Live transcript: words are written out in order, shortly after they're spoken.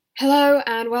Hello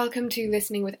and welcome to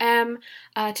Listening with M.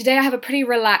 Today I have a pretty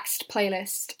relaxed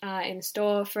playlist in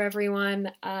store for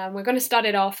everyone. We're going to start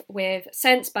it off with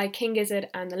Sense by King Gizzard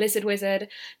and the Lizard Wizard.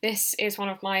 This is one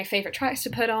of my favourite tracks to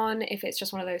put on if it's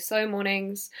just one of those slow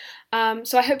mornings.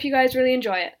 So I hope you guys really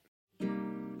enjoy it.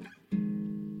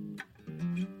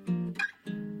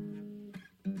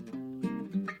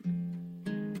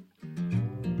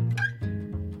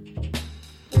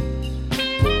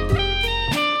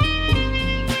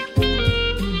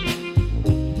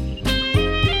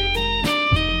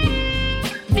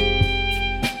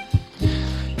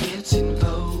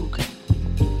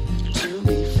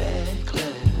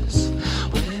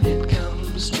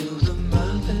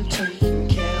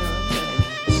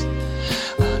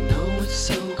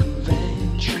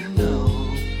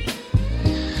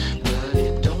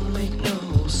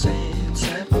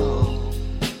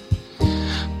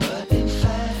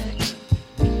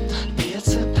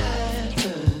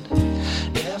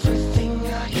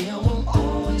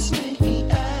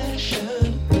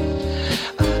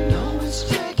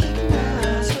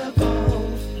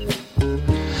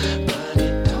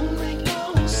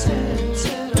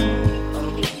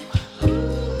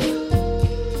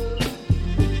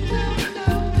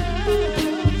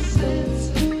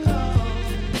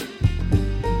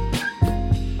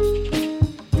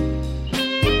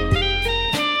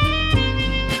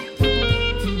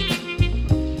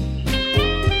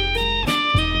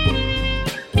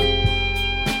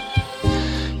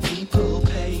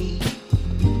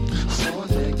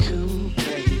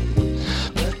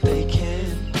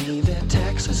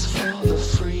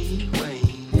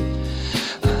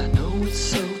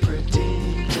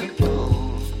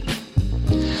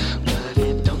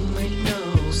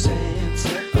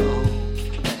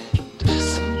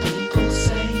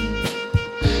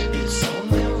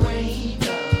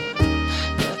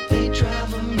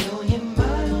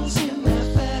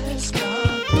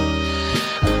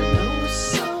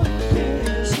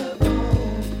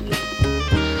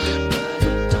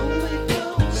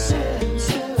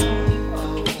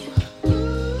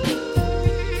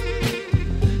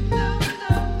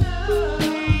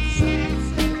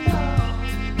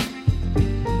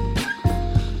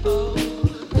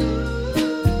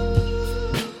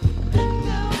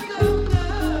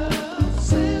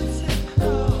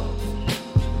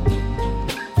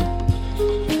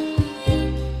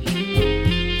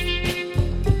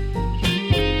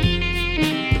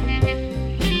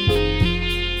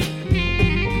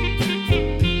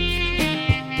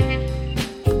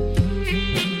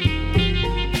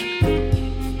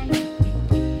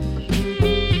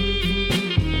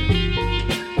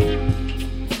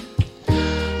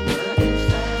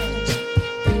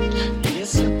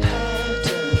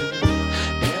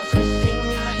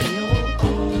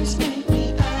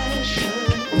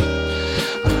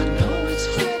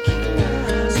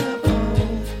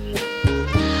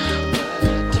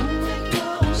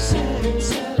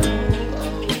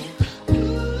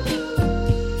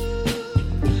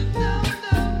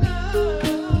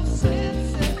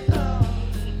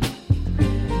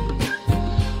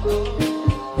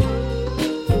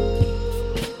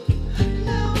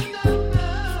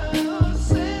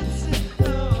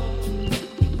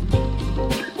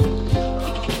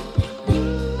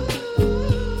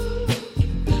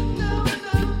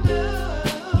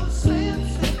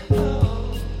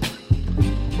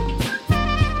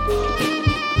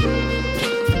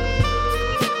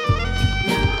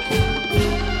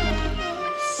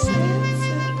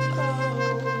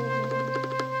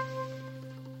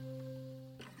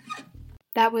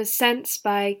 That was Sense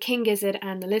by King Gizzard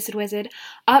and the Lizard Wizard.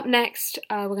 Up next,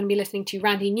 we're going to be listening to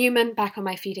Randy Newman, Back on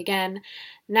My Feet Again.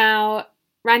 Now,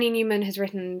 Randy Newman has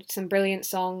written some brilliant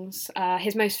songs.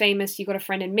 His most famous, You Got a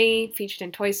Friend in Me, featured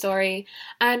in Toy Story.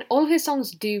 And all of his songs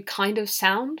do kind of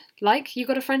sound like You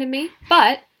Got a Friend in Me,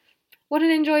 but what an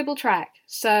enjoyable track.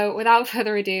 So without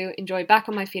further ado, enjoy Back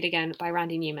on My Feet Again by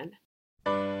Randy Newman.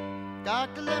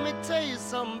 Doctor, let me tell you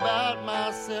something about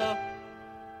myself.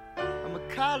 I'm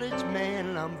a college man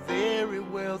and I'm very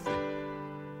wealthy.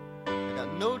 I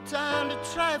got no time to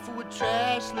trifle with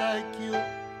trash like you,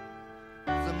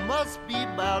 'cause I must be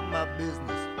about my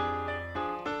business.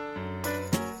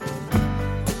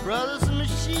 My brother's a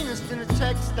machinist in a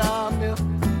textile mill,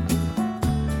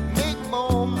 make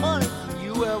more money than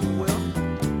you ever will.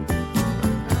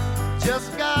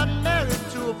 Just got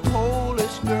married to a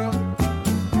Polish girl,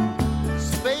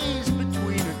 space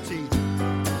between her teeth.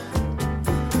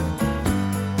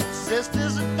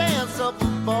 Sisters a dance up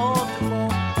in Baltimore,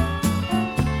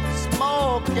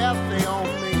 small cafe on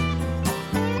me.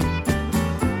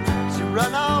 She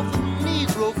run off a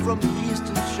Negro from the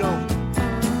Eastern Shore.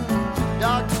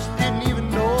 Doctors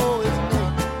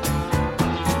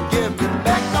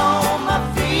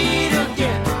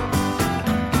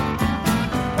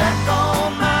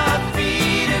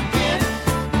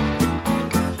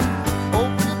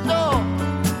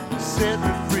set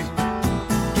me free.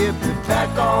 Get me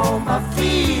back on my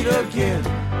feet again.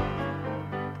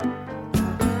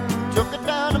 Took her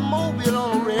down to Mobile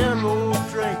on a railroad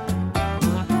train.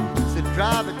 Said,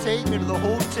 driver, take me to the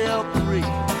Hotel 3.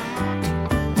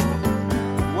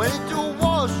 Went into a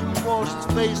washroom, washed his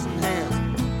face and hands.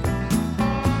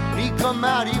 When he come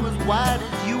out, he was white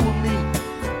as you and me.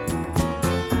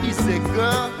 He said,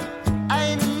 girl, I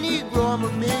ain't a Negro, I'm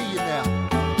a millionaire.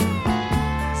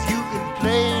 As you can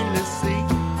plainly see.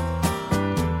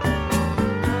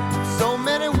 So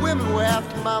many women were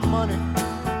after my money.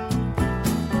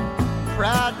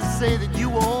 Proud to say that you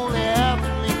were only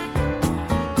after me.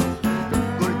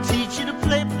 Gonna teach you to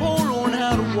play polo and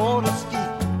how to water ski.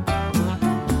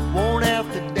 Won't have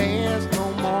to dance no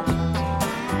more.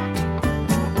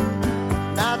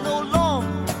 I no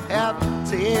longer have to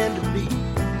pretend to be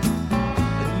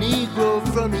a Negro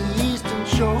from the Eastern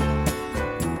Shore.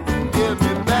 Get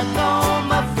me back on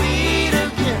my feet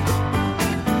again.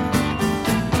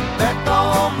 Back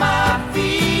on my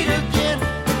feet again.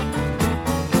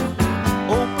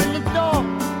 Open the door,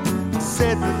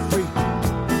 set me free.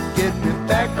 Get me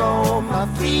back on my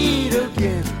feet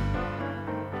again.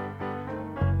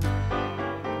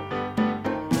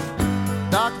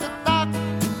 Doctor, doctor,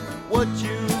 what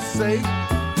you say?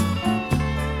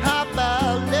 How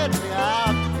about let me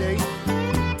out today?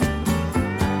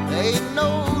 There ain't no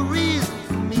reason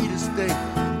for me to stay.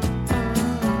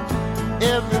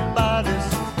 Everybody's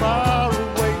so far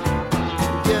away.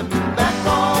 Get me back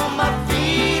on my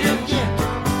feet again.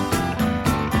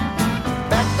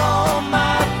 Back on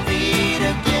my feet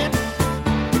again.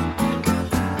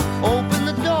 Open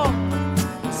the door,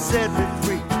 set me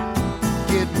free.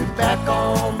 Get me back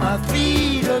on my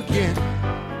feet again.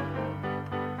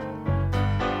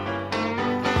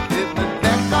 Get me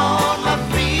back on my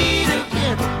feet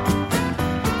again.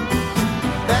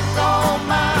 Back on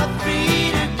my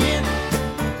feet again.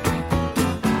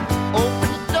 Open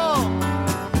the door,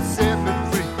 set me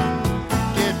free.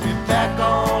 Get me back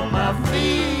on my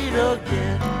feet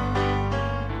again.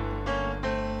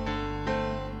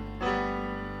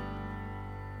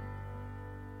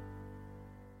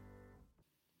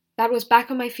 That was Back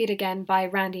on My Feet Again by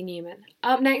Randy Newman.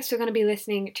 Up next, we're going to be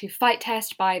listening to Fight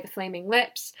Test by The Flaming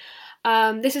Lips.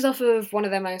 This is off of one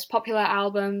of their most popular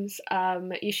albums,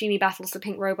 Yoshimi Battles the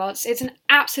Pink Robots. It's an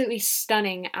absolutely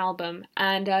stunning album,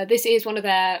 and this is one of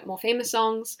their more famous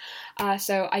songs,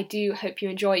 so I do hope you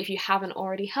enjoy if you haven't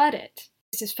already heard it.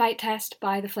 This is Fight Test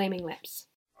by The Flaming Lips.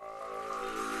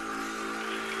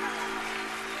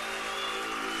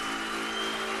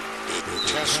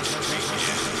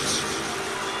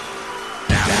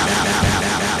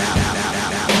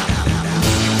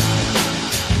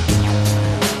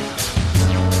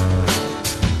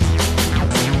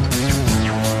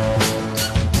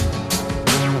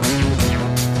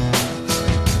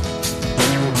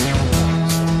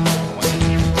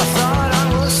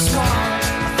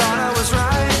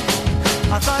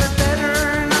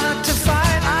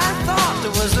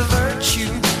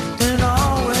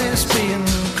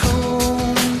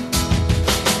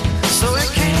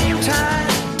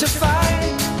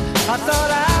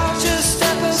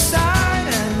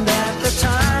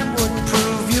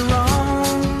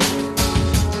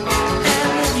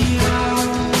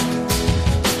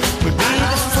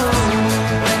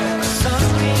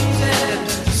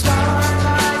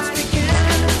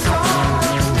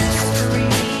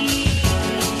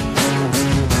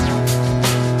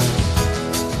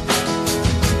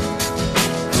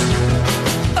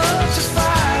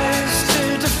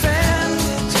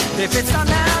 If it's not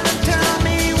now, then tell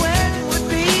me when would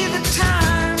be the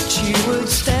time she would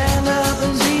stand up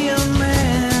and be a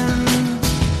man.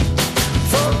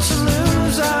 For to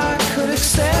lose I could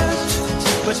accept,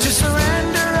 but to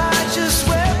surrender I just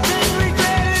wept and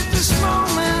regretted this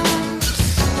moment.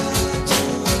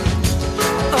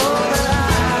 Oh, but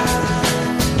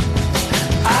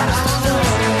I don't know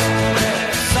where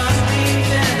the sun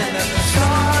began and the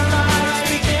starlight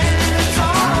began. It's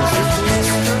all a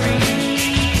mystery.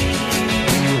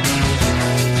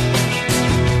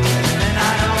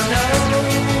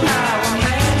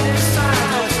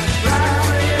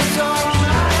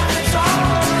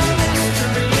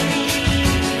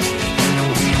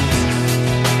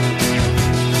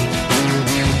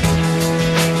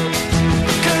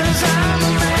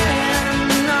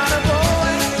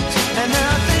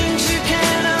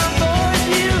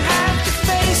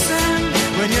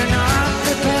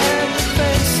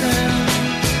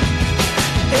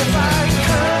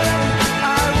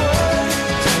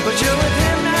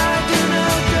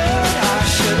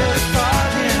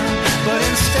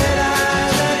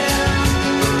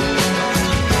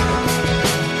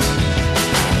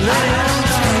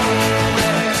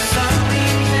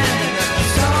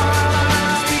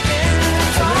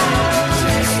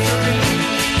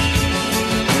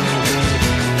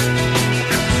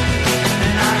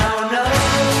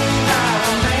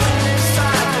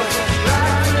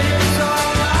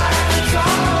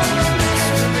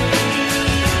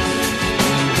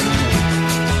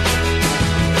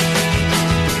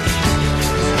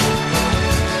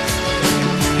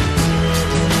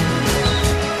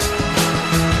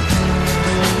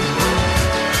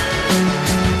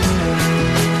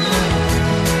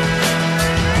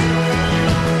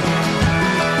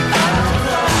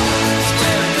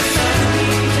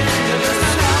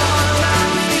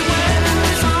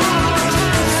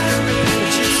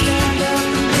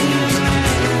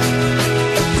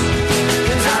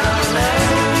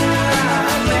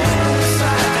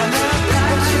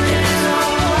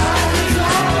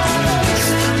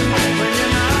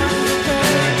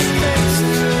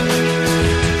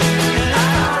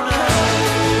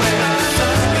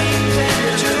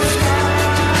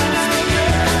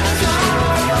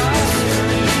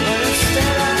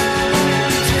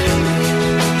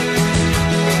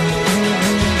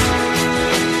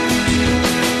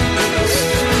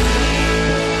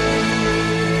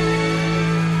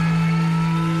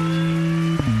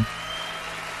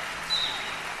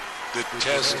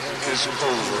 is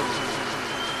over.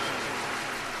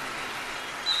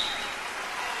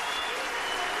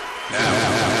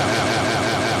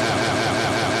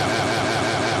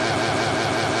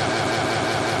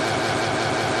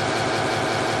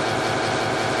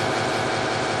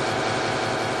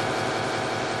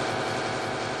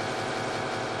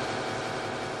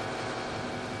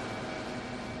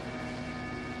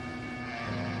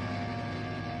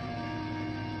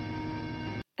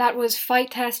 That was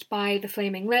Fight Test by The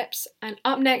Flaming Lips, and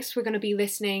up next we're going to be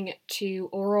listening to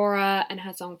Aurora and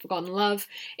her song Forgotten Love.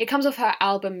 It comes off her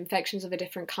album Infections of a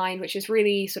Different Kind, which is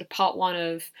really sort of part one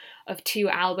of two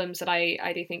albums that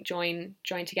I do think join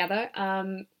together.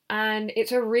 And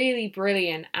it's a really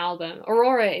brilliant album.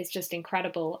 Aurora is just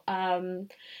incredible.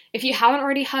 If you haven't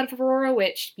already heard of Aurora,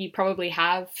 which you probably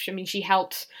have, I mean, she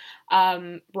helped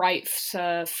write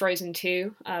Frozen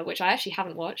 2, which I actually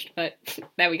haven't watched, but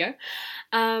there we go.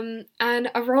 And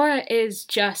Aurora is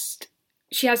just,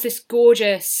 she has this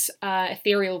gorgeous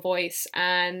ethereal voice,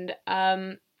 and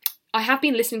I have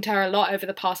been listening to her a lot over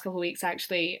the past couple of weeks,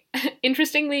 actually.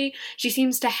 Interestingly, she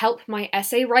seems to help my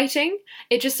essay writing.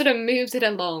 It just sort of moves it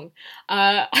along.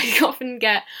 I often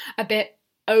get a bit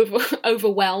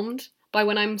overwhelmed by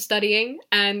when I'm studying,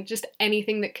 and just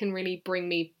anything that can really bring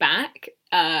me back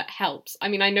helps. I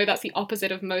mean, I know that's the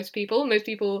opposite of most people. Most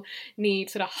people need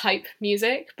sort of hype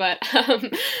music, but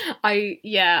I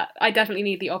definitely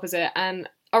need the opposite, and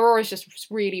Aurora's just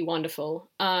really wonderful.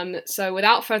 So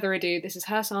without further ado, this is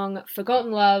her song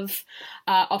Forgotten Love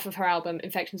off of her album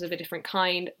Infections of a Different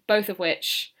Kind, both of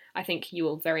which I think you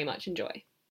will very much enjoy.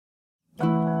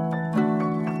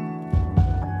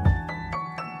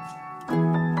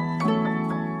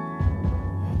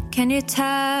 Can you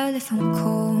tell if I'm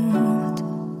cold?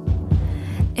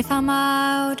 If I'm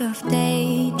out of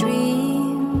daydreams?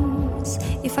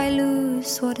 If I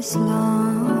lose what is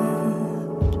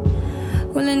lost?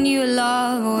 Will a new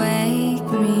love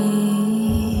awake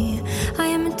me? I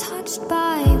am touched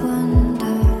by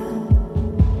wonder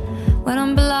when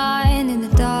I'm blind in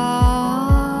the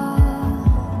dark.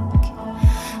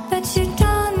 But you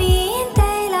drown me in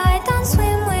daylight, don't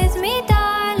swim with me,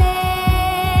 darling.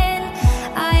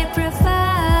 I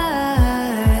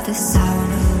prefer the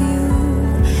sound of you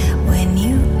when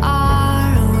you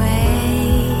are away.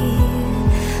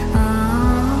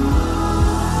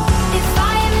 If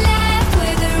I am left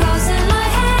with a rose in my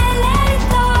hand, let it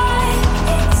die.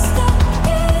 It's the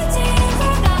beauty of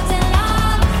forgotten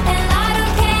love, and I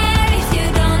don't care if you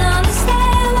don't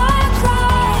understand why I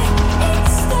cry.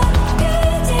 It's the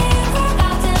beauty of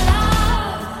forgotten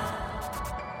love.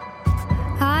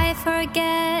 I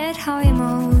forget how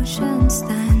emotions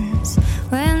dance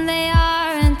when they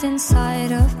aren't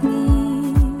inside of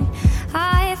me.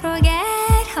 I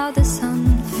forget how the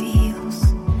sun feels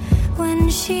when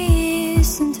she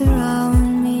isn't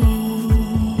around me.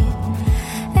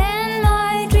 And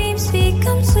my dreams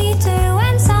become sweeter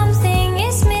when something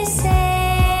is missing.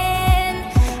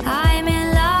 I'm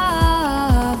in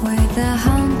love with the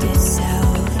haunted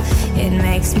self. It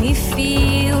makes me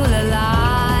feel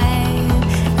alive,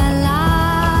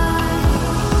 alive.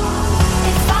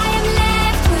 If I am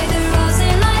left with a rose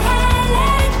in my hand,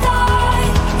 let it die.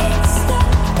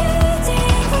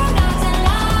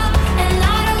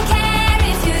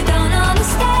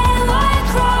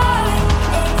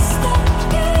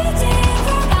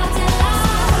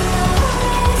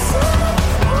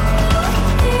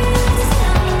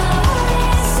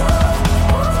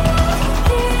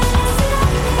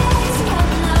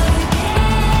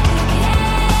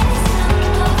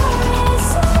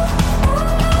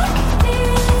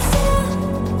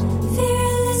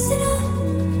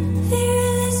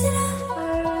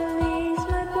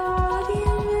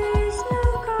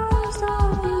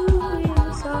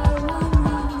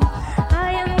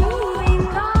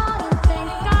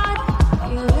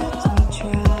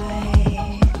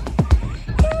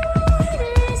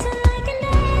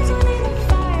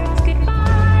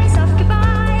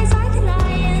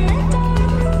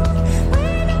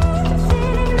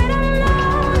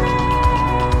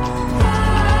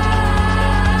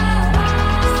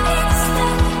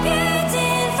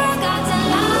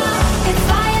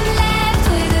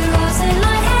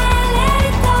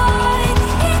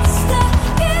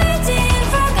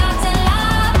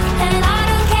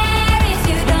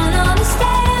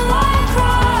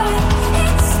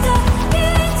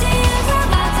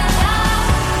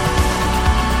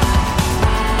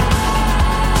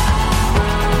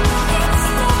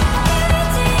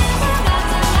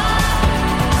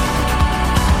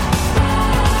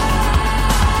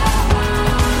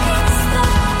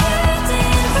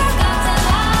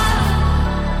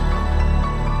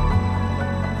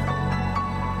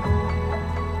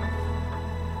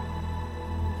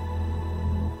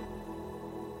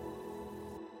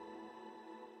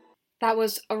 That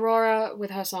was Aurora with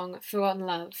her song Forgotten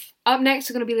Love. Up next,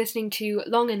 we're going to be listening to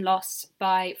Long and Lost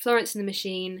by Florence and the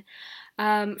Machine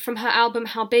from her album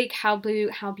How Big, How Blue,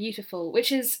 How Beautiful,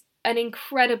 which is an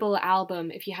incredible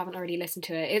album if you haven't already listened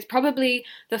to it. It's probably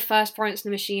the first Florence and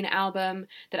the Machine album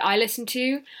that I listened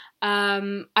to.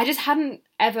 I just hadn't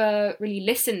ever really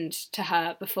listened to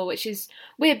her before, which is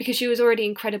weird because she was already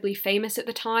incredibly famous at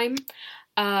the time.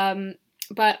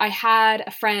 But I had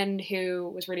a friend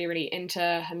who was really, really into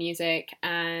her music,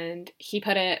 and he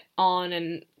put it on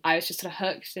and I was just sort of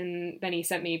hooked, and then he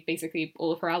sent me basically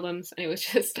all of her albums, and it was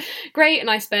just great, and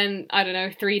I spent,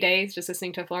 3 days just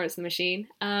listening to Florence and the Machine,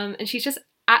 and she's just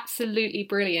absolutely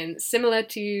brilliant. Similar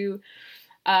to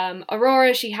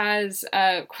Aurora, she just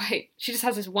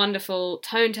has this wonderful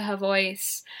tone to her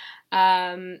voice.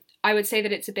 I would say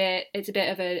that it's a bit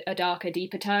of a darker,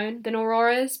 deeper tone than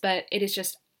Aurora's, but it is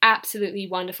just absolutely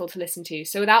wonderful to listen to.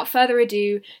 So without further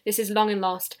ado, this is Long and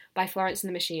Lost by Florence and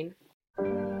the Machine.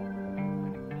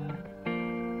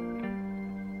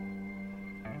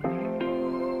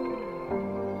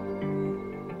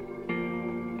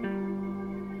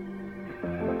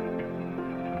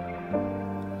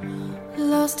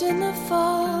 Lost in the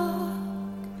fog,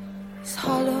 it's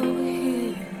hollow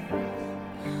here,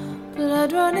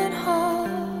 blood running hot,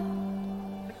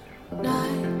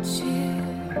 night chill.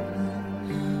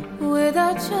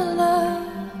 Without your love,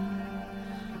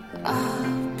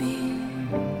 I've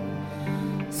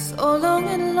been so long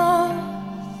and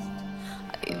lost.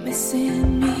 Are you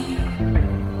missing me?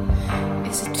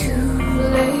 Is it too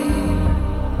late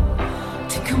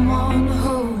to come on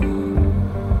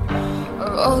home?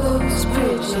 Are all those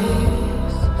bridges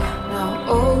now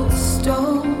old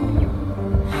stone?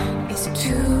 Is it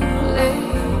too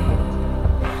late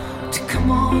to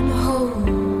come on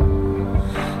home?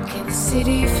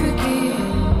 City forgive,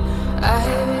 I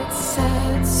hear its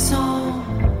sad song.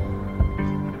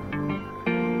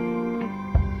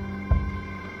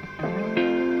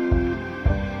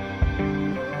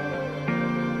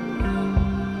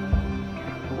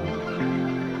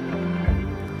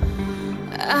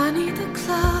 I need the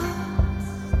clouds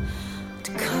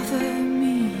to cover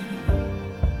me,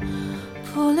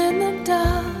 pulling them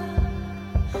down,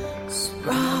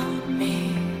 surround me.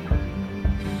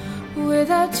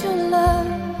 Without your love,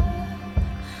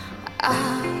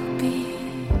 I'll be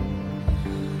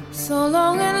so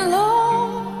long and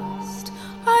lost.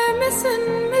 Are you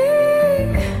missing me?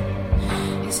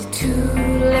 Is it too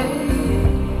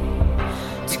late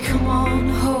to come on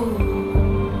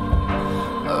home?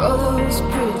 Are all those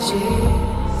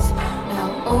bridges now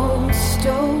old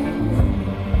stone?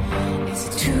 Is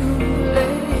it too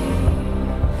late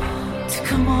to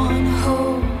come on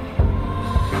home?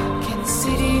 Can the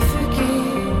city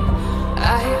I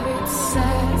hear its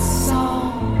sad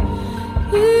song.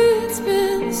 It's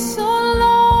been so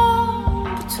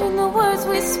long between the words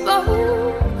we spoke.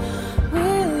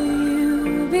 Will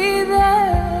you be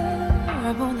there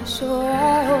up on the shore?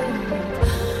 I hope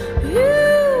you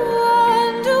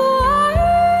wonder why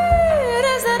it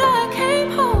is that I came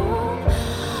home.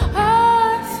 I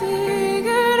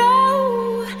figured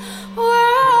out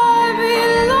where I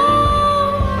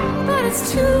belong, but it's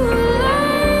too late.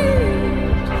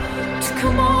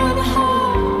 Come on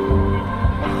home.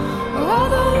 All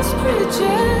those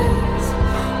bridges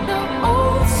now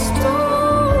old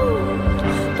stone,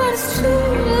 but it's too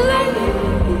late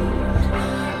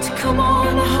to come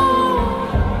on home.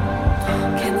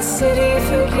 Can the city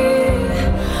forgive?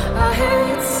 I hear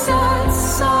its sad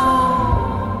song.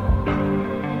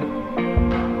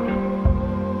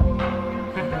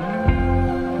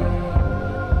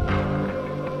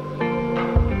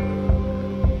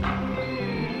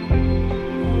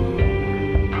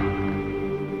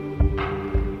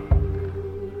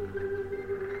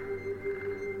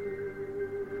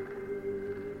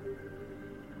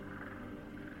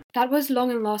 That was Long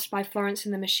and Lost by Florence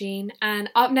and the Machine, and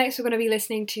up next we're going to be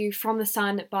listening to From the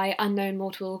Sun by Unknown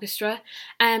Mortal Orchestra,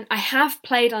 and I have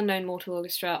played Unknown Mortal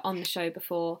Orchestra on the show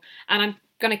before, and I'm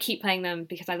going to keep playing them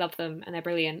because I love them and they're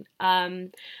brilliant.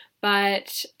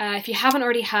 But if you haven't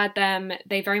already heard them,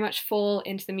 they very much fall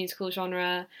into the musical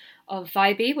genre of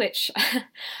vibey, which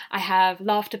I have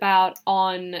laughed about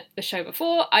on the show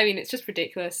before. I mean, it's just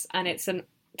ridiculous, and it's an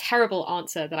terrible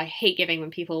answer that I hate giving when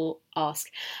people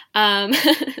ask.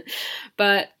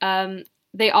 But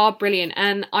they are brilliant,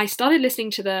 and I started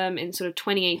listening to them in sort of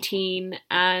 2018,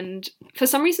 and for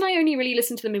some reason I only really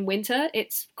listen to them in winter.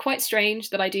 It's quite strange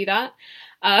that I do that,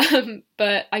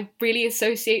 but I really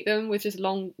associate them with just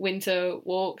long winter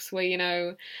walks where, you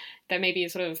know, there may be a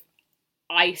sort of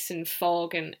ice and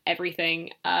fog and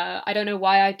everything. I don't know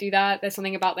why I do that. There's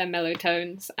something about their mellow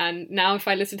tones, and now if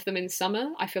I listen to them in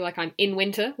summer, I feel like I'm in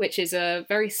winter, which is a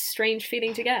very strange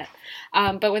feeling to get.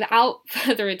 But without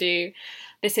further ado,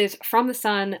 this is From the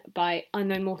Sun by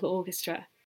Unknown Mortal Orchestra.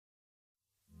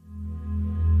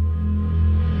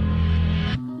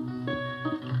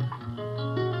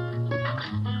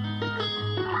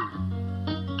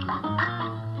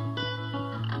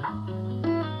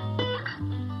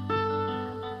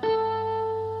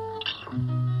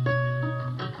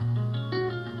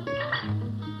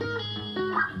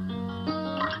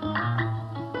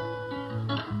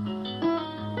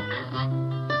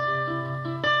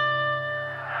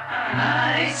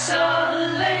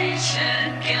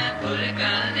 Isolation can't put a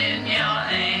gun in your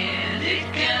hand. It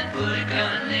can't put a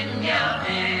gun in your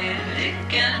hand. It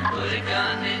can't put a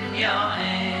gun in your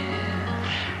hand.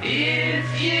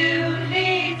 If you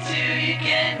need to, you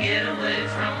can get away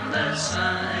from the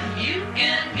sun. You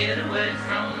can get away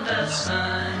from the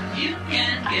sun. You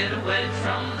can get away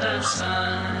from the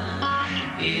sun.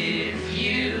 If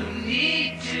you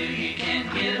need to, you can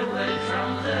get away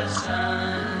from the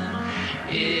sun.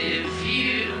 If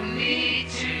you need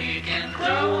to, you can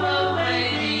throw away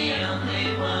the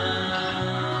only one.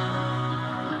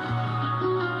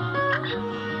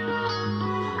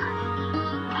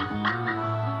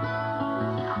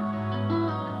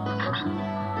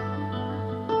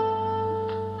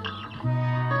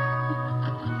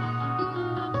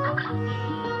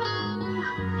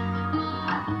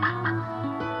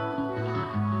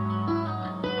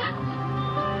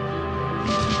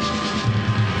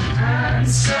 I'm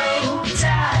so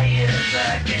tired, but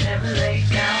I can never lay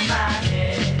down my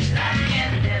head. I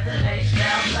can never lay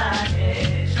down my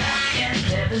head. I can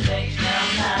never lay down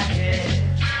my head.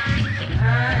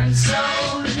 I'm so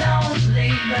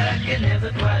lonely, but I can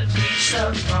never quite reach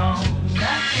the phone. I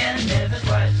can never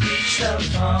quite reach the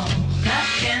phone. I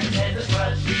can never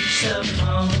quite reach the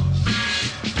phone.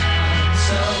 I'm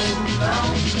so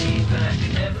lonely, but I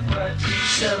can never quite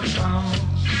reach the phone.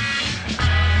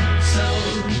 So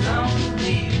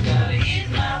lonely, you gotta eat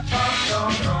my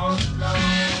popcorn all alone.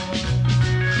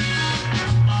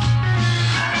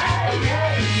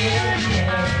 Yeah.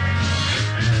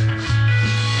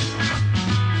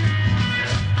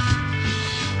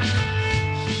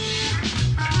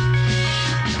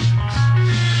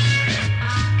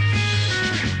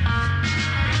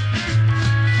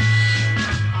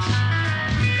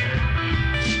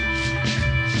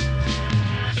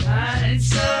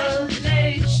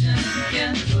 Isolation, you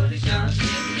can put a gun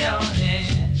in your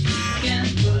hand. You can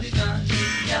put a gun in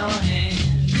your hand.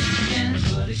 You can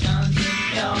put a gun in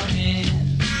your hand.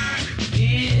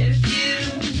 If you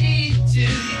need to,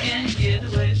 you can get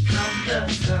away from the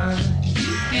sun.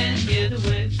 You can get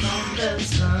away from the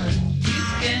sun. You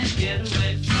can get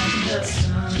away from the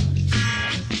sun.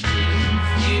 If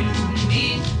you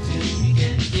need to, you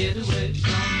can get away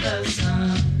from the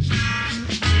sun.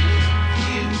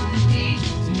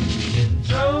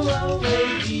 Throw away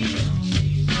the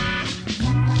only one.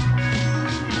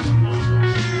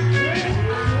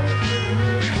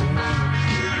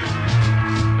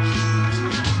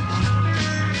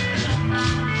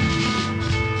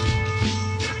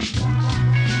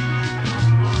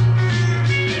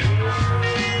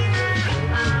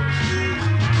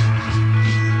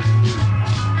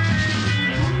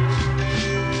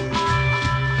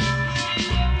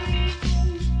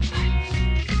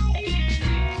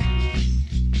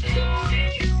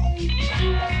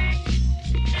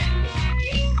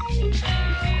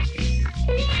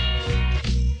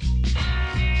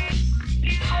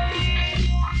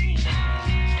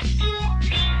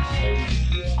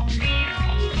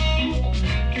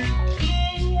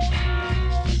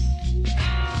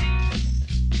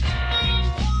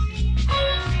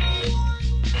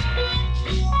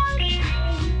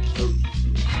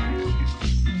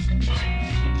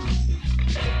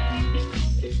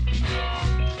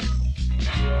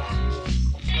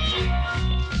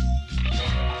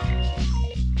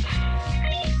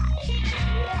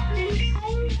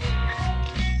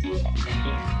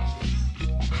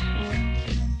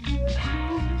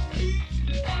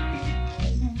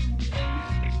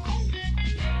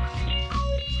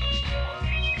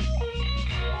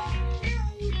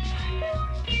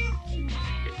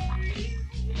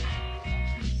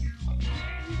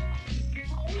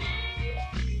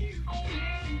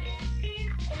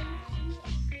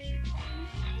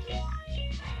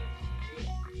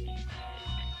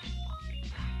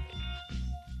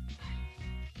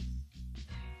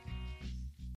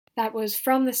 That was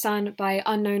From the Sun by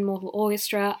Unknown Mortal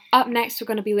Orchestra. Up next, we're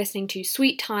going to be listening to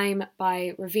Sweet Time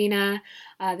by Raveena.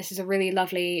 This is a really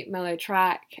lovely mellow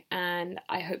track, and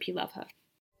I hope you love her.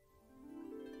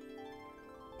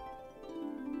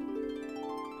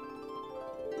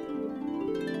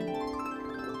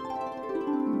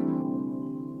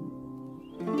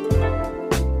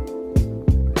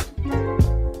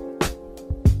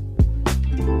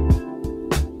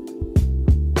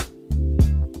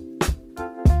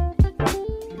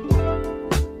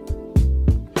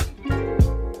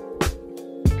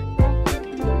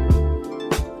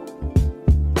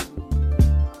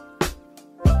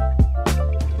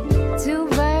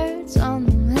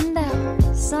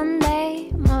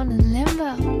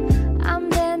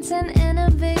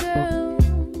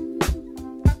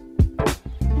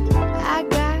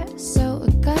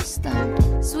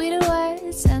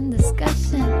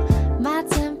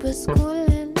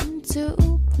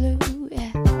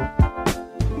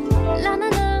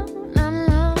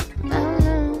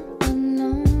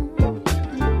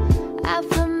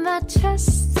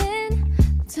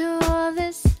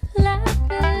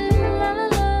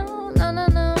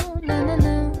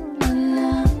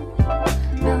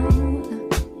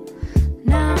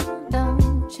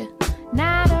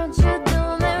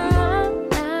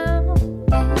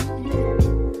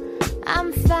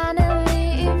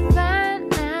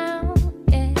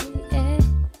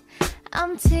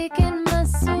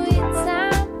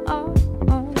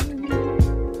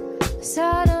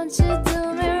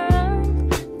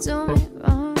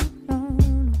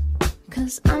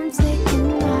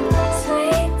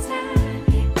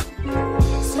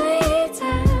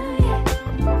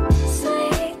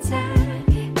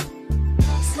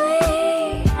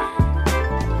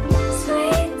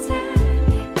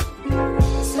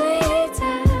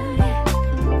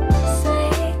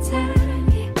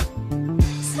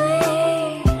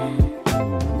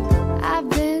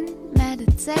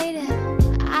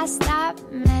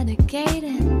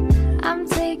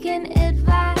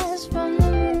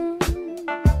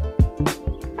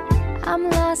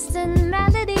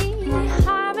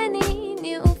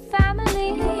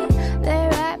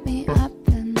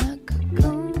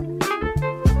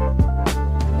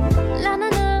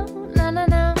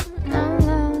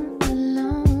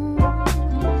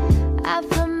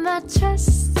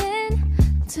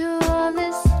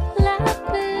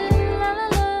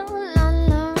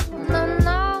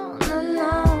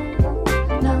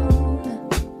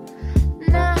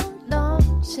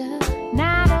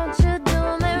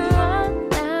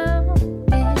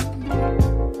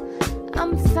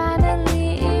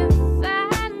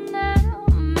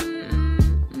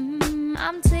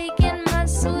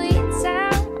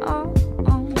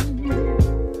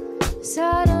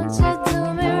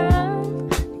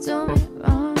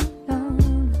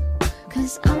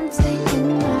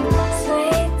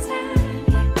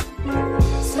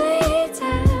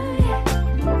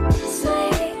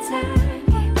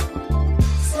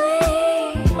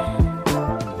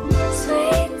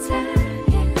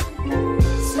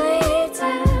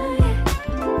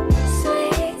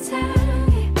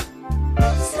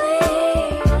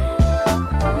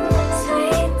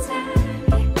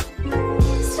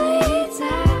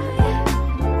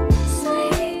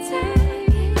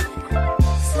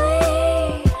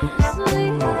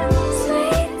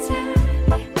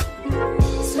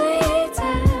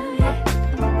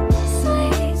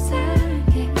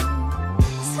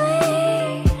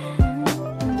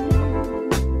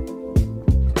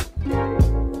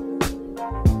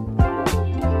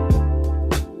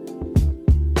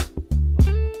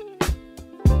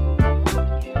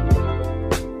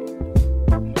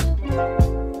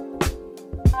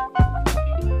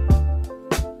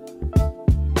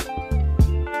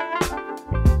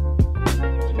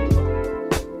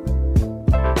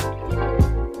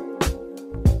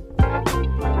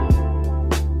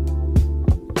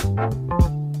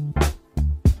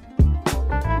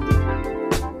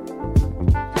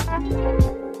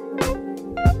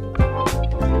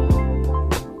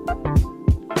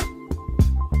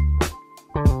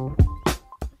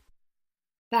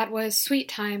 That was Sweet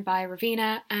Time by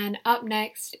Raveena, and up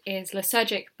next is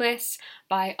Lysergic Bliss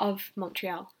by Of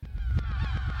Montreal.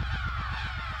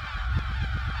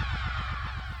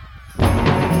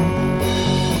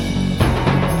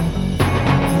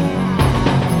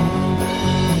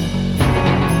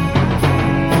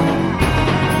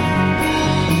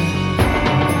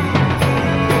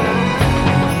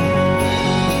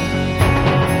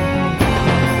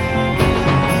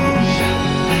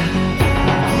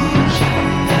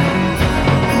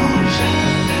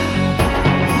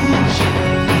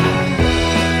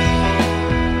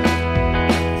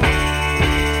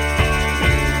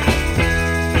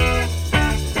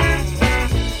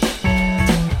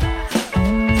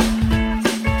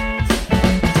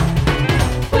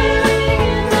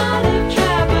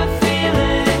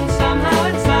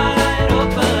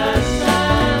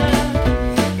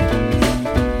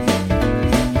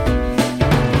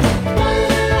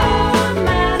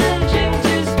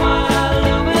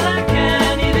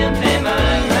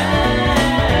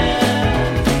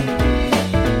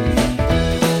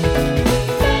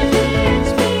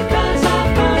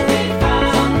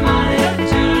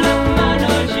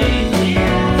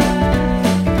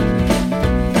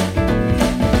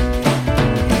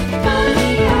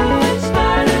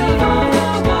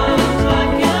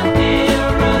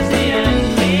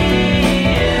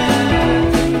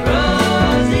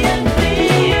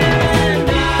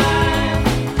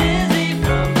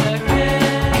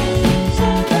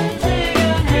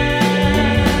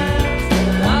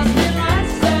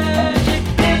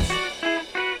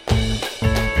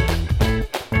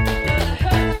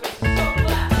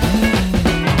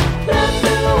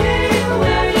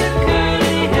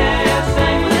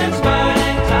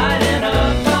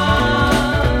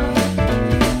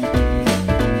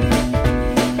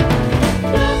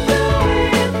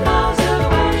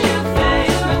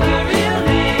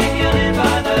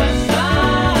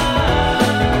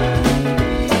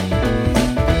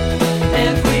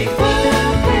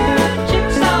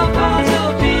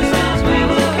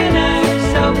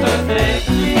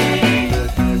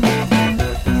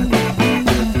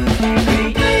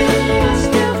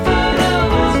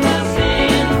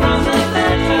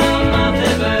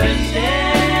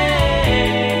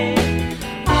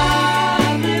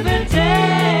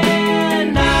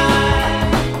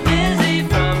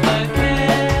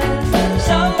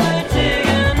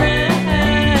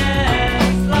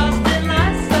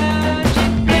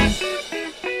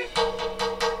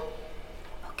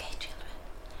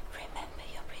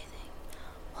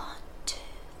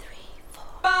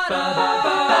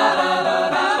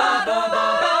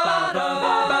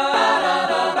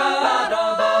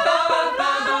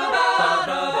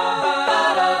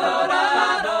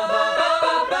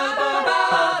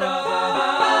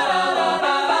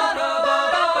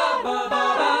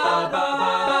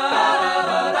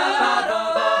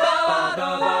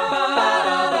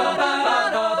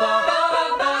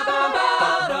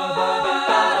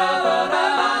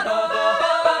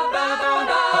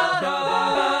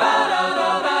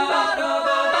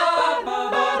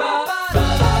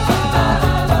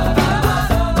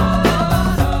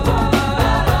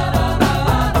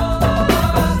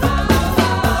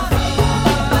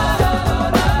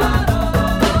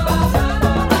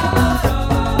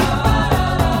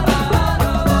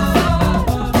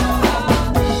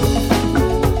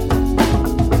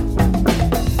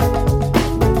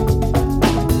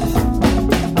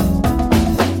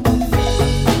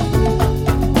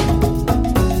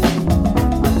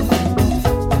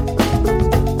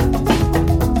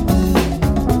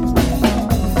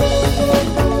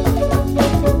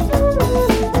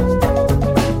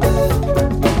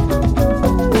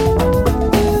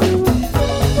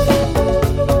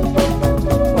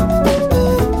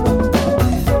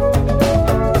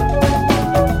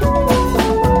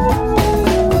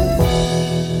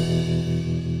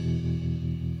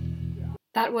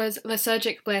 That was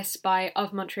Lysergic Bliss by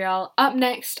Of Montreal. Up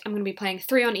next, I'm going to be playing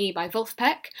 3 on E by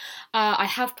Vulfpeck. I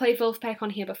have played Vulfpeck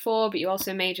on here before, but you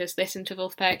also may just listen to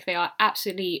Vulfpeck. They are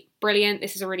absolutely brilliant.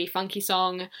 This is a really funky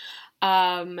song,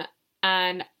 and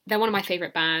they're one of my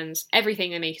favourite bands.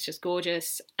 Everything they make is just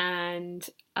gorgeous, and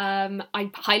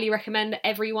I highly recommend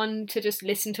everyone to just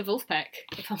listen to Vulfpeck,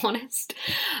 if I'm honest.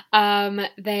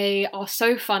 They are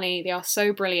so funny, they are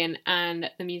so brilliant,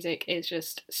 and the music is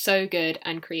just so good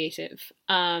and creative.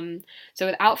 So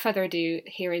without further ado,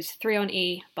 here is 3 on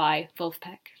E by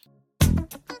Vulfpeck.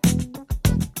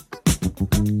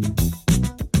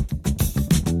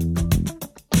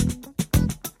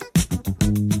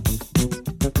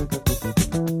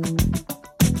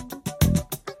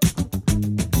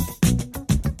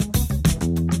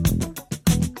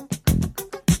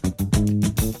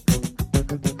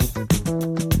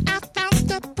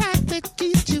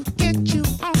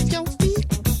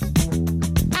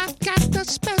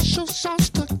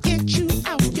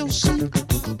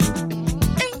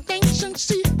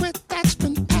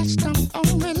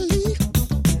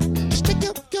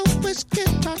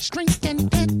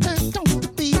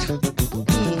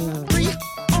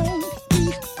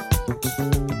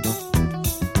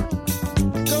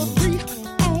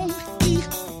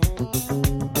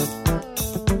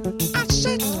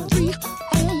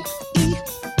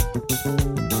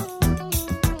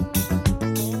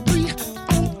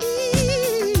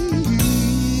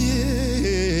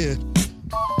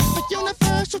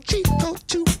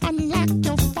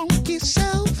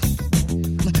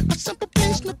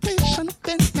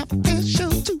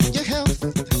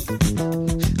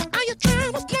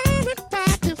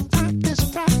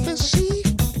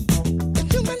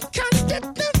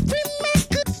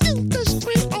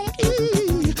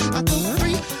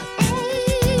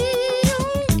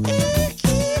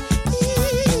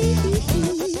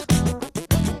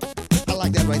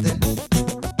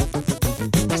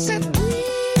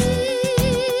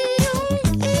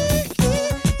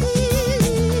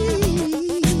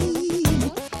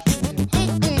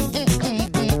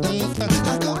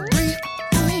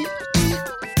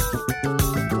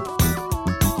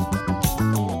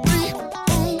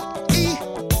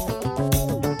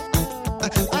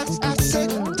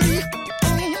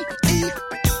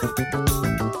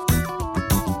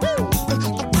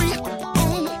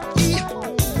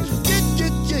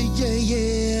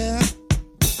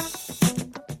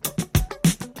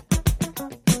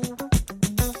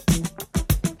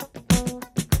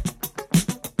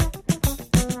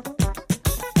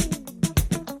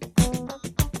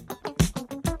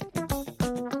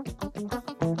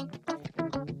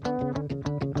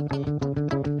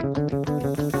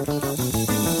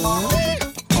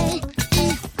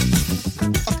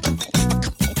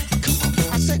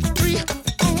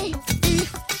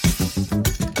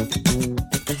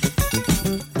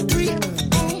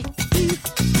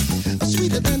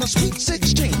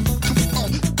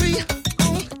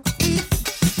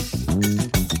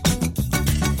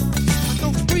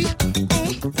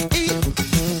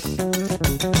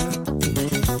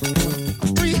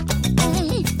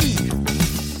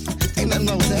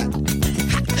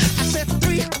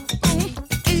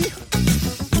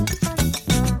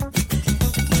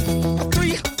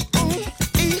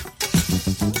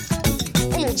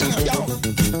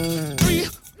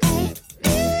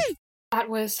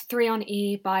 Was 3 on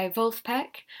E by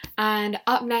Vulfpeck, and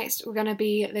up next we're going to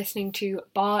be listening to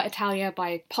Bar Italia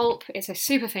by Pulp. It's a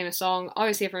super famous song,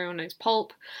 obviously everyone knows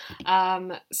Pulp,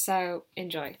 so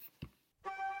enjoy.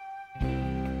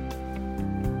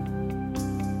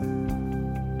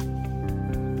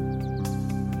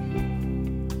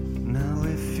 Now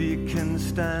if you can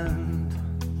stand,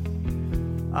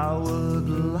 I would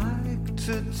like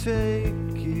to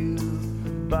take you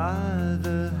by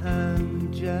the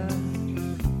hand, Jack,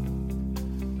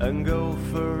 and go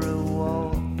for a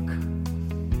walk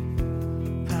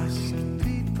past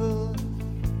people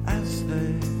as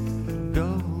they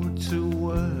go to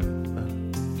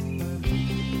work.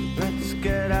 Let's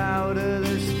get out of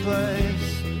this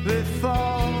place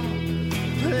before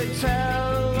they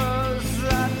tell us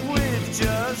that we've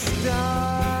just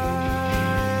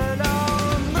died.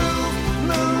 Oh,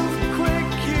 move quick,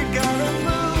 you gotta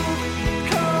move.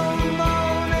 Come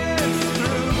on, it's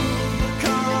through.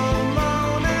 Come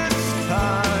on, it's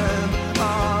time.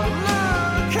 Oh,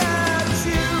 look at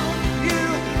you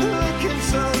looking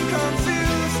so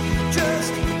confused.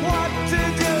 Just what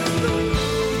did you lose?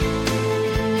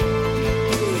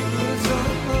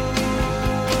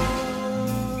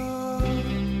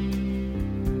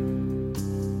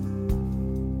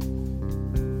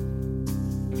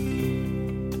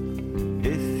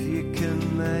 If you can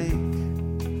make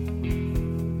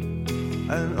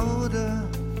an order.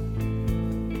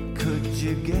 Could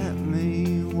you get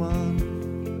me one?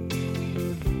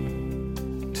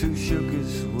 2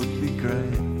 sugars would be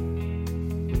great.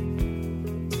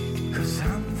 'Cause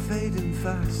I'm fading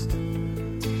fast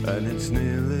and it's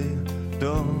nearly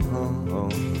dawn.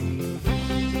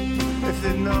 If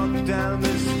they knock down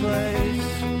this place,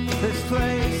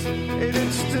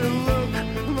 it'd still look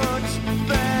much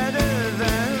better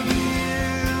than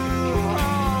you.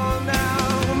 Oh, now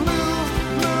move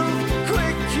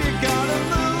quick, you gotta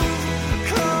move.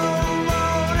 Come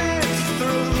on, it's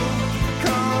through.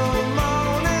 Come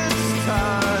on, it's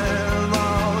time.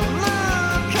 Oh,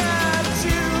 look at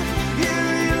you.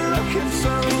 You're looking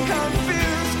so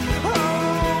confused. Oh,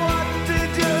 what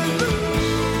did you lose?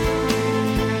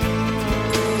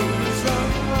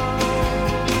 Oh,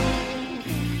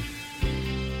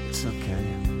 it's okay.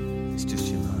 It's just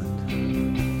your mind.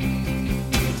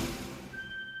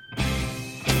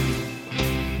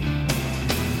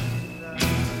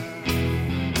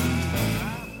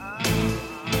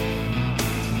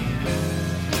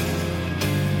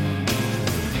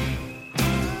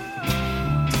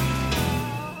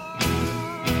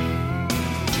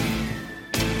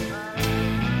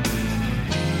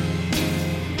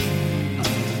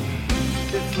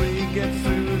 If we get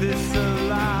through this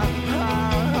alive,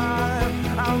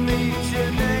 I'll meet you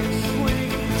next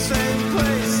week. Same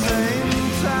place, same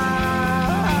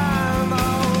time.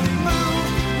 Oh,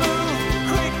 move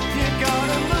quick, you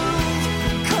gotta move.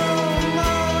 Come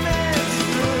on, it's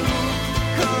through.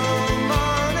 Come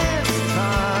on, it's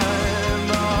time.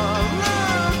 Oh,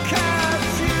 look at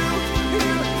you.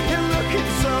 You're looking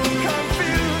so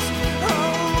confused.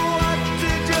 Oh, what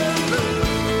did you lose?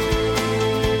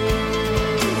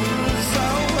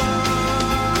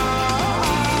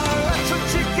 That's what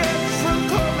you get from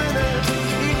coming in.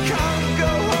 You can't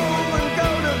go home and go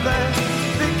to bed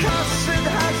because it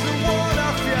hasn't worn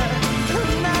off yet.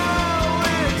 And now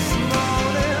it's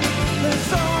morning.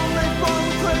 There's only one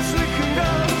place we can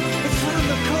go. It's round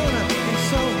the corner in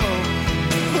Soho,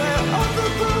 where all the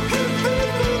broken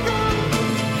people go.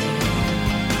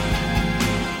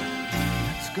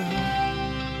 Let's go.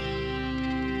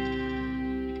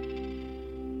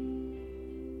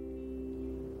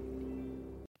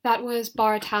 That was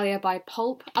Bar Italia by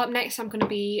Pulp. Up next, I'm going to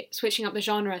be switching up the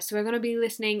genre. So we're going to be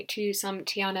listening to some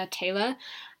Tiana Taylor,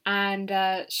 and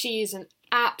she's an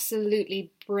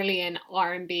absolutely brilliant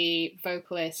R&B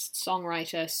vocalist,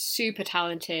 songwriter, super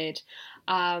talented.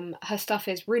 Her stuff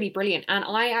is really brilliant, and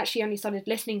I actually only started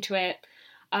listening to it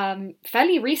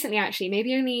fairly recently,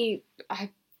 actually. I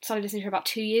started listening to her about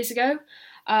 2 years ago.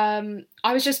 I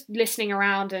was just listening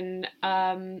around, and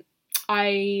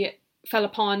I fell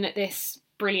upon this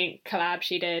brilliant collab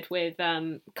she did with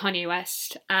Kanye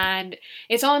West, and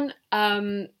it's on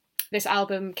this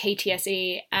album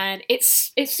KTSE, and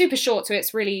it's super short, so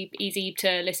it's really easy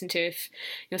to listen to if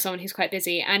you're someone who's quite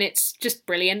busy, and it's just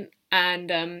brilliant.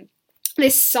 And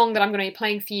this song that I'm going to be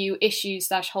playing for you,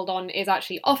 Issues/Hold On, is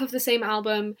actually off of the same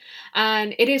album,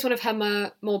 and it is one of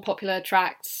her more popular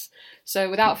tracks. So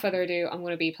without further ado, I'm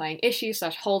going to be playing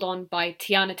Issues/Hold On by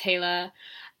Tiana Taylor,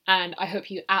 and I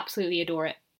hope you absolutely adore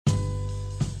it.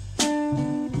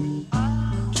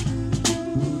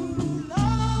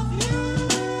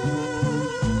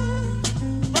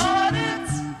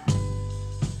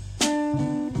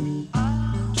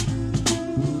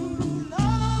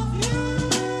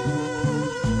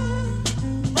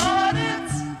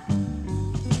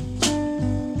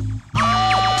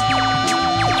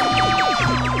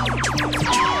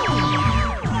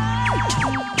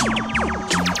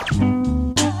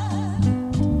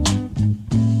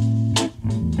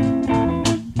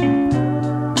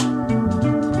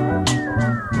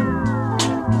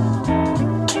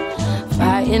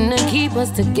 Keep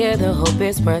us together, hope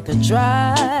it's worth a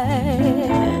try.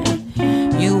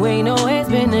 You ain't always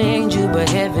been an angel, but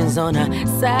heaven's on our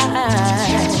side.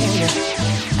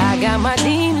 I got my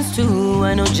demons too,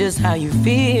 I know just how you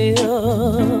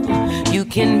feel. You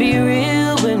can be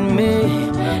real with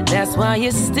me, that's why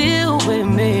you're still with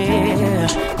me.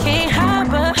 Can't hide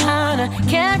behind a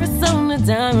carats on the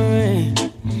diamond ring.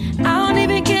 I don't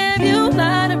even care if you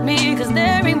lie to me, cause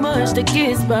there ain't much that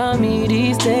gets by me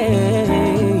these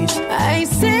days. I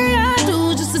say I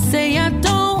do just to say I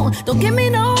don't. Don't give me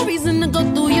no reason to go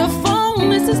through your phone.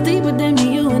 This is deeper than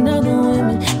me, you and other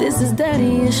women. This is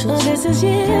daddy issues. This is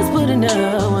years putting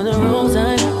out on the wrong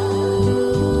time.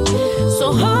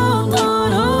 So hold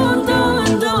on,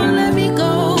 don't let me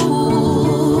go.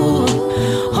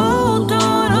 Hold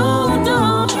on,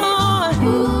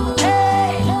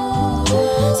 hey.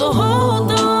 So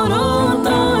hold on,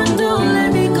 don't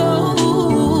let me go.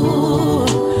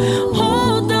 Hold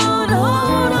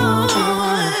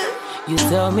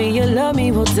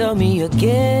me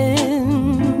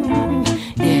again.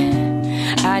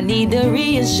 Yeah, I need the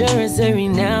reassurance every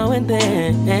now and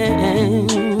then.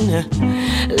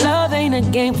 Love ain't a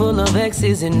game full of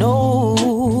X's and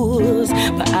O's,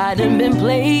 but I done been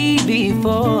played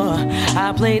before.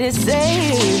 I played it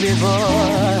safe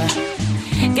before.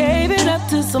 Gave it up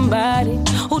to somebody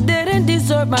who didn't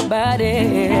deserve my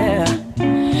body.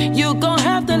 You gon'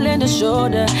 have to lend a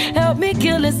shoulder, help me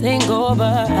kill this hangover.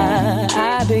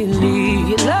 I believe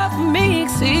your love for me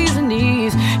exceeds the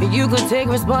needs, and you could take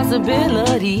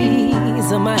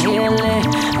responsibilities of my healing.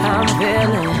 I'm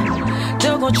feeling.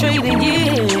 Don't go trade the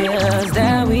years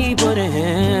that we put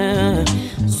in.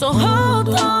 So hold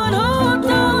on,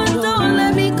 don't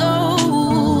let me go.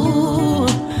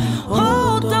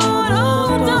 Hold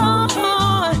on,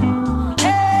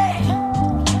 hey.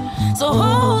 So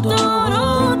hold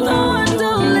on,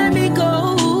 don't let me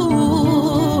go.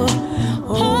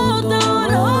 Hold on.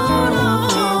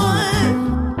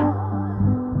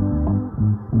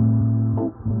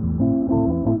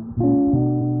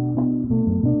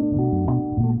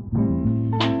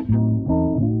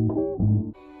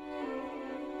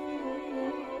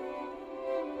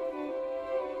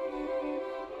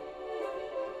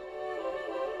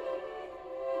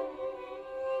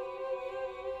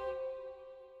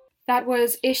 That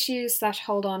was Issues /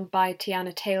 Hold On by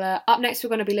Teyana Taylor. Up next, we're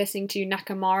going to be listening to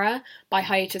Nakamara by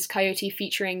Hiatus Kaiyote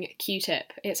featuring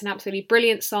Q-Tip. It's an absolutely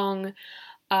brilliant song,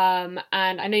 and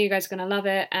I know you guys are going to love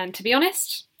it. And to be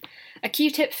honest, a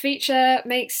Q-Tip feature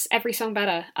makes every song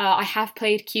better. I have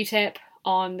played Q-Tip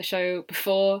on the show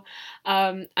before,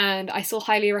 and I still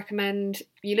highly recommend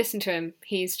you listen to him.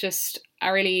 He's just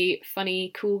a really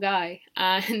funny, cool guy,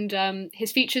 and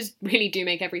his features really do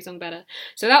make every song better.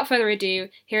 So without further ado,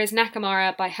 here is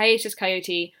Nakamara by Hiatus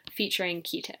Kaiyote featuring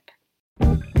Q-Tip.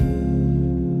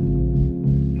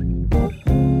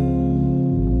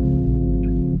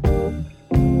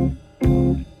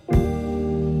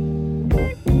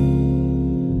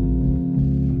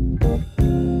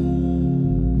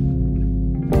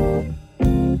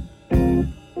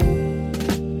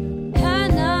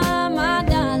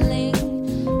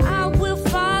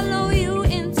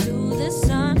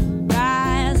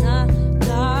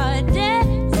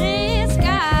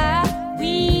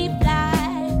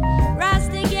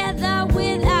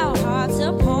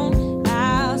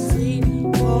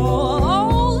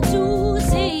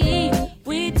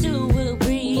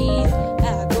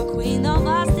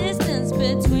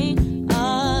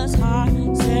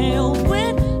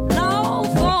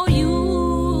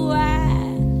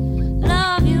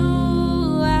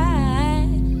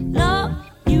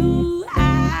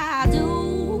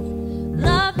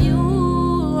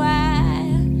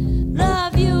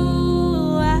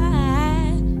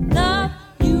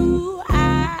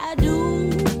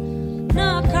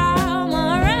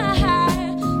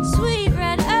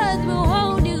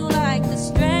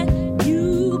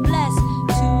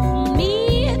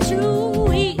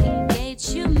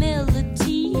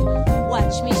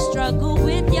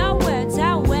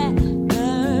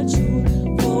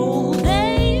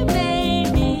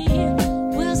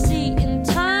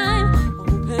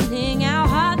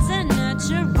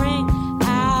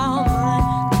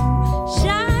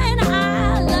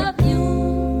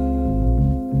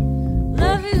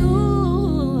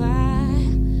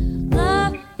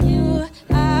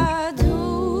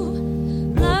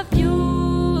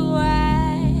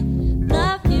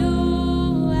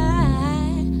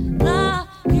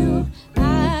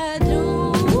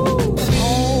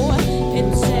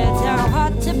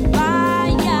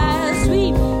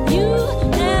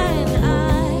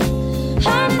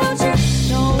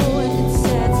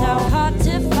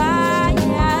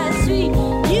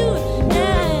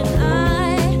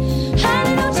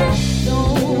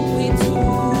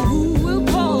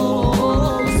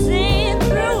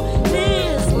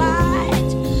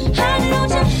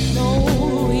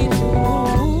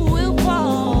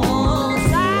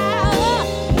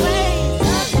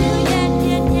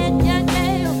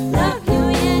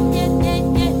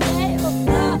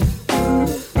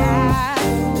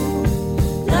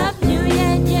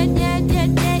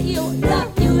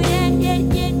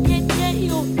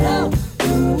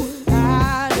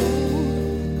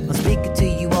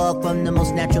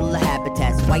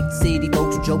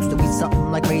 jokes to be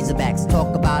something like Razorbacks.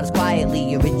 Talk about us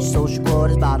quietly, your rich social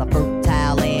quarters, about a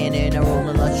fertile land and our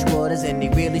rolling lush waters. And they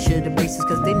really should embrace us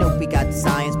cause they know we got the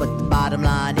science. But the bottom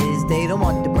line is they don't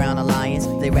want the brown alliance.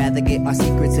 They rather get our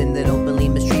secrets and they don't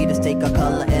believe mistreat us. Take our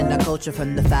color and our culture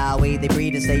from the foul way they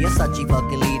breed us. They are such a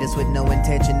fucking leaders with no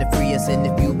intention to free us. And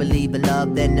if you believe in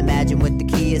love, then imagine what the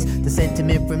key is. The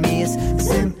sentiment from me is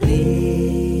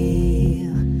simply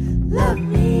love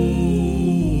me.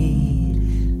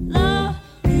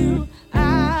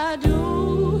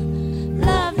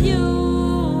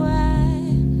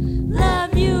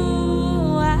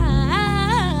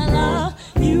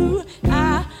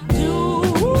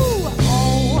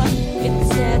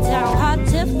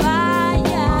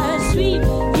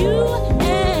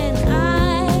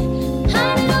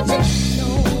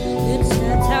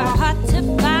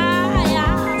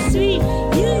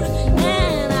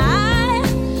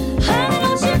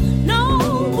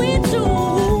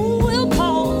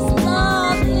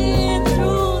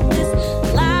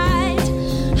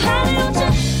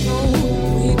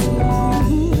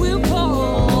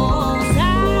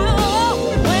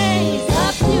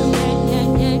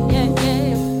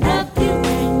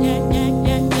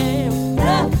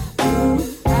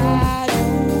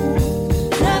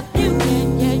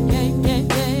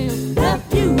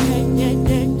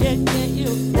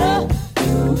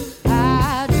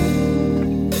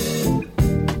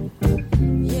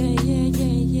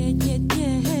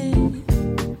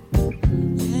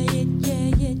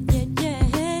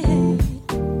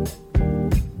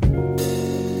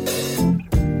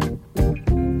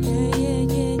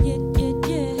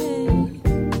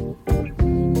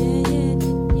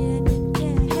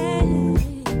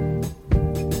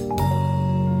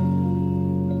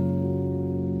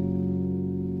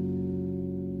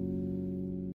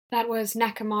 That was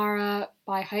Nakamara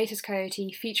by Hiatus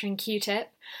Coyote featuring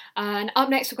Q-Tip. And up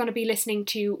next we're going to be listening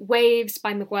to Waves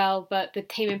by Miguel, but the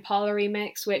Tame Impala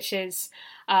remix, which is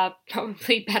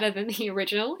probably better than the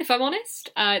original, if I'm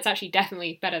honest. It's actually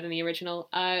definitely better than the original.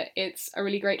 It's a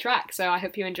really great track, so I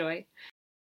hope you enjoy.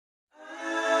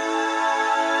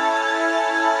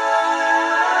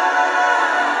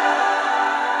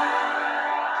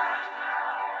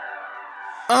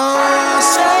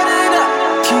 Set it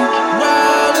up, keep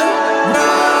rolling,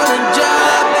 rolling,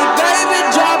 drop it, baby,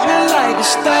 drop it like a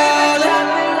starlet.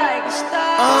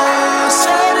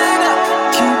 Set it up,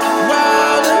 keep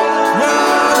rolling,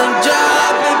 rolling,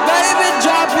 drop it, baby,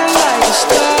 drop it like a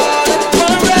starlet.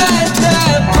 Wanna ride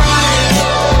that bike.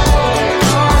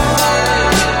 Wanna ride that bike.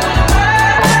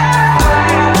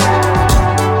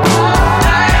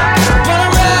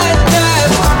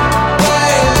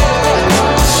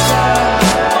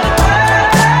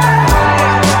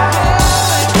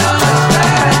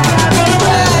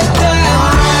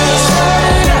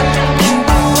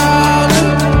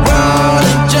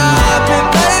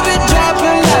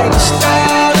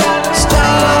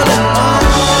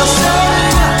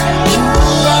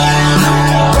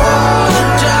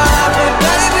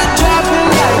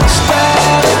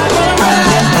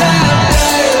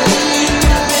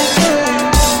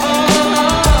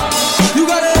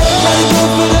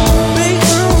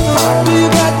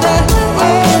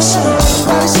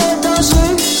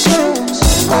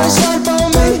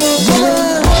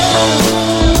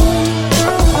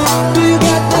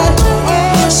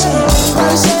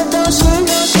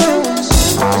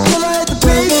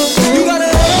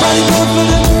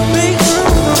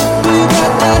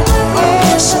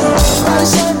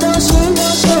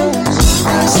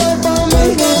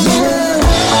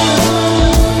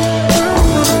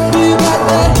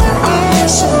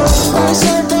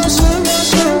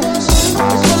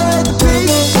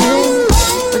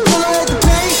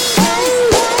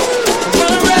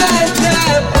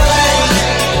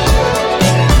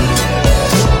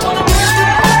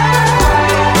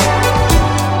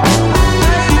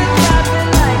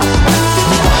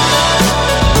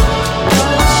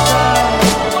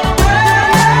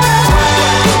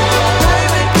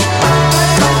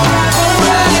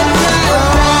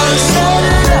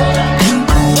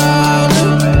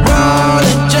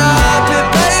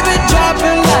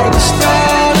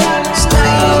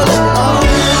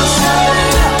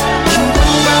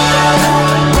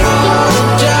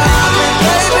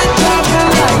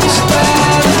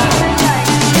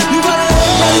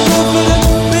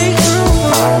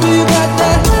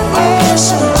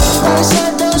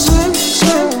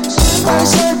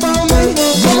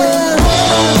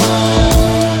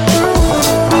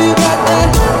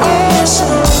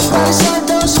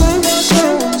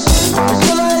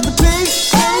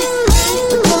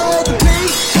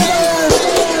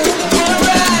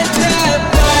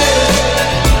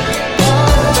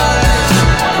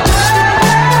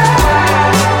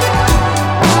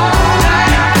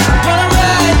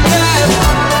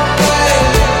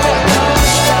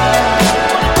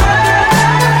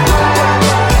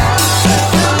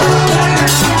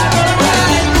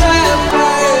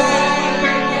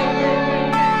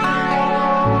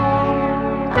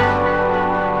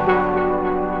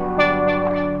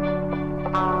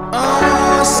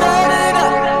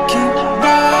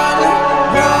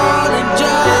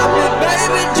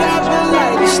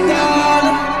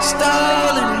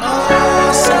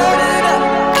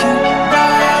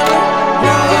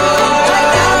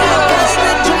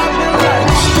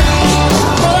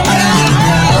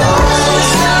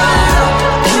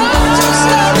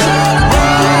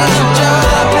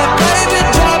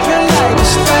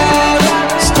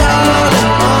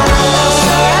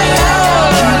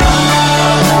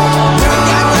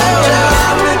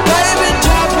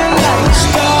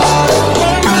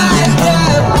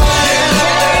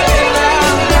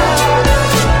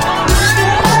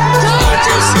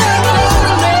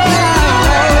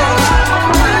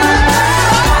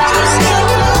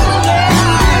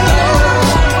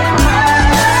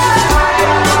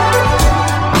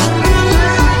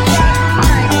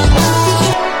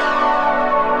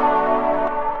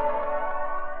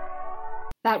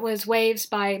 That was Waves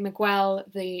by Miguel,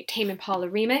 the Tame Impala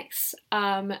remix.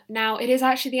 Now, it is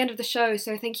actually the end of the show,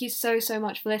 so thank you so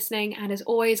much for listening, and as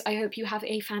always, I hope you have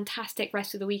a fantastic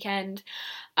rest of the weekend.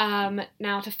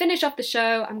 Now, to finish off the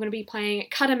show, I'm going to be playing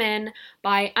Cut 'Em In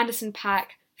by Anderson .Paak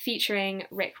featuring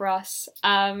Rick Ross.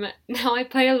 Now, I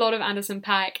play a lot of Anderson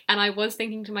 .Paak, and I was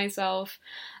thinking to myself,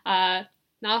 now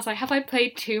I was like, have I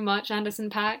played too much Anderson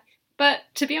 .Paak? But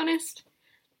to be honest,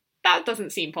 that doesn't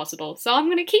seem possible, so I'm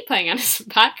going to keep playing Anderson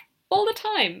 .Paak. all the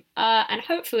time. And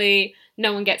hopefully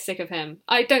no one gets sick of him.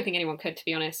 I don't think anyone could, to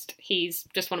be honest. He's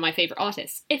just one of my favourite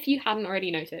artists, if you hadn't already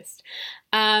noticed.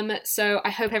 So I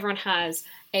hope everyone has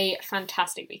a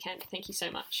fantastic weekend. Thank you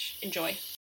so much. Enjoy.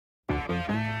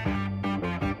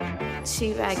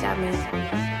 T-Rag got me.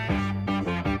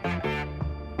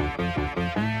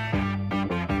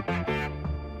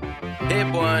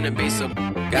 Hit boy on the beat, so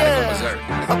gotta go berserk.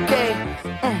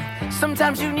 Okay.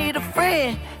 Sometimes you need a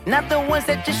friend, not the ones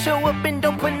that just show up and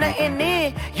don't put nothing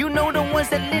in. You know the ones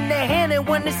that lend their hand and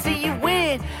want to see you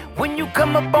win. When you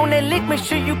come up on that lick, make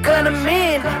sure you cut them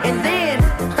in. And then,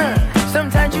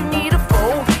 sometimes you need a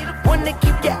foe, one to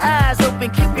keep your eyes open,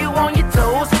 keep you on your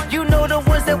toes. You know the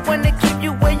ones that want to keep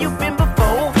you where you've been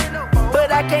before.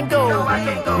 But I can't go,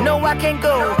 no I can't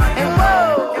go. And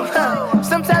whoa,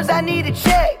 sometimes I need a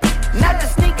check. Not the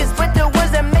sneakers, but the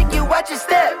ones that make you watch your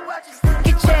step.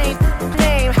 Get changed,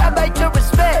 name, how about your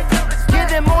respect? Give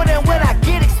them more than what I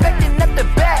get, expecting up the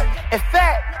back. In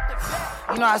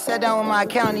fact, you know, I sat down with my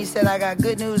accountant, he said I got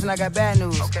good news and I got bad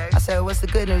news. I said, what's the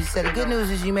good news? He said, the good news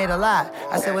is you made a lot.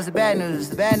 I said, what's the bad news?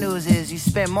 The bad news is you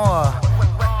spent more.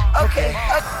 Okay,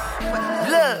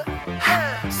 look,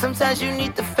 sometimes you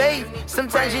need the faith,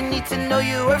 sometimes you need to know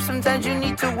your worth, sometimes you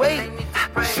need to wait.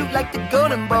 Shoot like the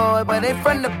golden boy, but in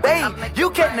front of the bay. You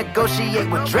can't negotiate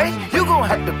with Drake, you gon'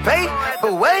 have to pay.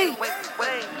 But wait,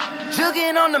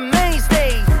 jugging on the main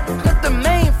stage, let the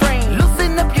mainframe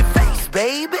loosen up your face,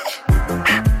 baby.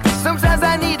 Sometimes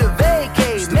I need a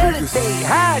vacate, meditate,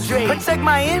 hydrate, protect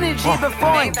my energy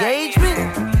before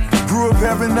engagement. Grew up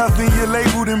having nothing, you're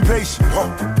labeled impatient.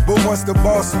 But once the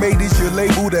boss made it, you're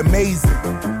labeled amazing.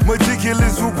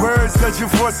 Meticulous with words, such a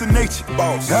force of nature.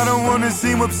 Boss. I don't wanna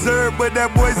seem absurd, but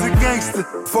that boy's a gangster.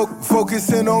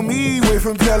 Focusing on me, way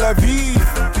from Tel Aviv.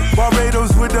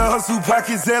 Barbados with the hustle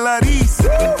pockets, LIDs.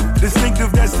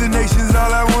 Distinctive destinations,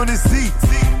 all I wanna see.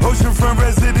 Oceanfront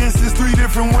residences, 3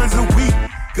 different ones a week.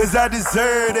 Cause I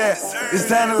deserve that, it's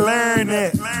time to learn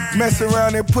that. Mess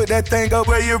around and put that thing up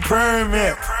where your perm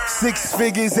at. 6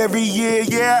 figures every year,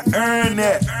 yeah, I earn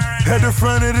that. At the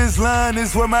front of this line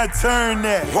is where my turn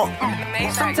at.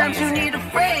 Sometimes you need a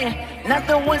friend, not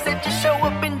the ones that just show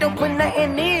up and don't put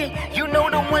nothing in. You know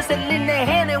the ones that lend their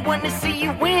hand and want to see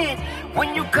you win.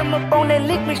 When you come up on that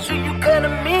lick, make sure you cut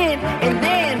them in. And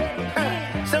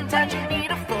then, sometimes you need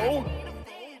a foe.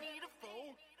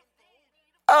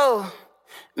 Oh.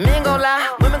 Men gon'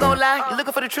 lie, women gon' lie. You're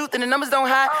looking for the truth and the numbers don't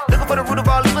hide. Looking for the root of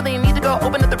all evil, then you need to go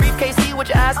open up the briefcase, see with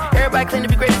your eyes. Everybody claim to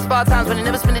be greatest of all times, but they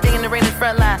never spend a day in the rain in the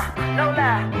front line. No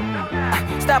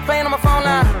lie. Stop playing on my phone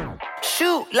line.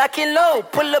 Shoot, lock and load,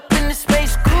 pull up in the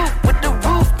space coupe with the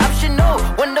roof optional.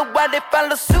 Wonder why they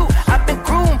follow suit.